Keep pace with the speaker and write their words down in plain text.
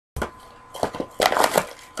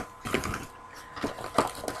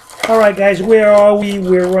Alright guys, where are we?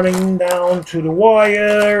 We're running down to the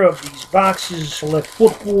wire of these boxes, Select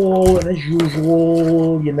Football, and as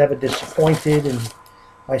usual, you're never disappointed, and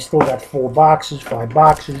I still got 5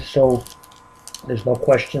 boxes, so there's no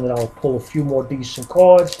question that I'll pull a few more decent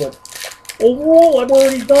cards, but overall, I've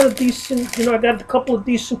already done a decent, I got a couple of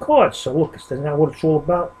decent cards, so look, that's not what it's all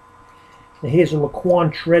about. Now here's a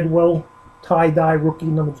Laquan Treadwell, tie-dye rookie,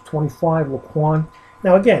 number 25, Laquan.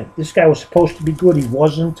 Now again, this guy was supposed to be good, he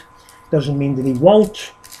wasn't. Doesn't mean that he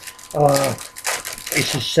won't.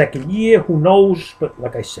 It's his second year, who knows, but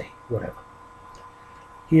like I say, whatever.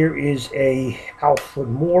 Here is a Alfred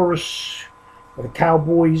Morris for the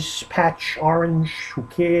Cowboys, patch, orange, who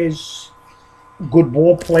cares? Good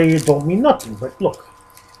ball player, don't mean nothing, but look,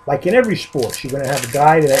 like in every sport, you're going to have a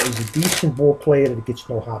guy that is a decent ball player that gets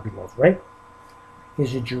no hobby love, right?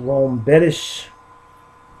 Here's a Jerome Bettis,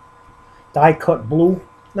 die-cut blue.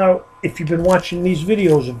 Now, if you've been watching these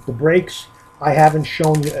videos of the breaks, I haven't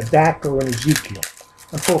shown you a Dak or an Ezekiel.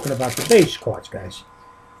 I'm talking about the base cards, guys,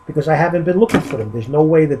 because I haven't been looking for them. There's no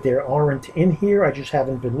way that there aren't in here. I just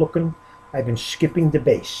haven't been looking. I've been skipping the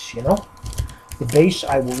base, The base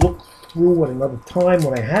I will look through at another time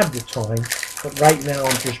when I have the time, but right now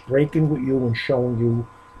I'm just breaking with you and showing you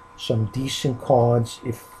some decent cards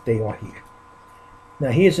if they are here.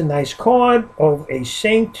 Now, here's a nice card of a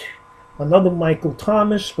Saint. Another Michael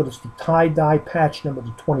Thomas, but it's the tie-dye patch number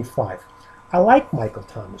 25. I like Michael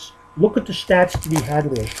Thomas. Look at the stats that he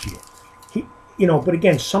had last year. But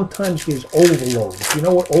again, sometimes there's overload. You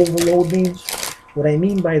know what overload means? What I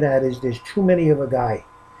mean by that is there's too many of a guy.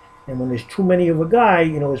 And when there's too many of a guy,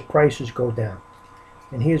 his prices go down.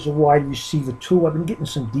 And here's a wide receiver 2. I've been getting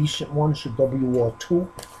some decent ones, so WR2.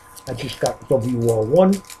 I just got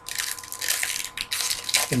WR1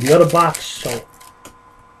 in the other box, so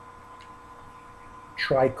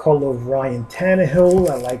tricolor of Ryan Tannehill.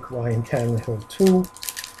 I like Ryan Tannehill too.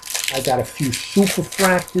 I got a few super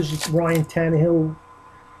fractors of Ryan Tannehill.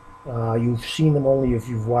 You've seen them only if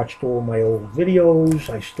you've watched all my old videos.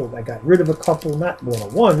 I got rid of a couple, not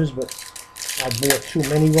one-on-ones, but I bought too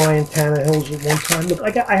many Ryan Tannehills at one time. Look,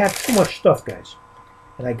 I have too much stuff, guys,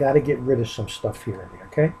 and I got to get rid of some stuff here and there.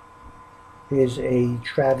 Okay. Here's a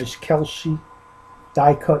Travis Kelce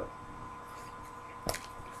die cut.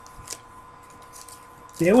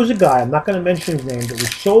 There was a guy, I'm not going to mention his name, but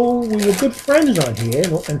we were good friends on here,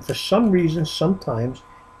 and for some reason, sometimes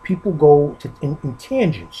people go in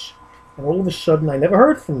tangents, and all of a sudden, I never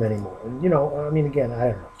heard from him anymore. And, again, I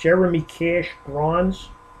don't know. Jeremy Cash, bronze,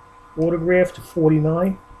 autograph to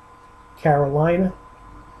 49, Carolina.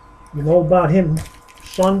 You know about him,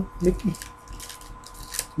 son, Mickey?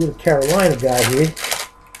 You're the Carolina guy here.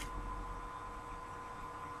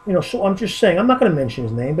 So I'm just saying, I'm not going to mention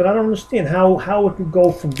his name, but I don't understand how it could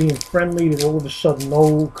go from being friendly to all of a sudden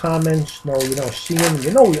no comments, no, see him,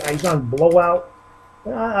 he's on blowout.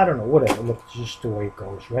 I don't know, whatever. Look, it's just the way it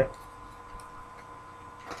goes, right?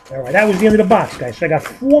 All right, that was the end of the box, guys. So I got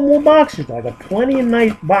 4 more boxes. I got plenty of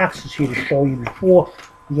nice boxes here to show you before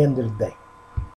the end of the day.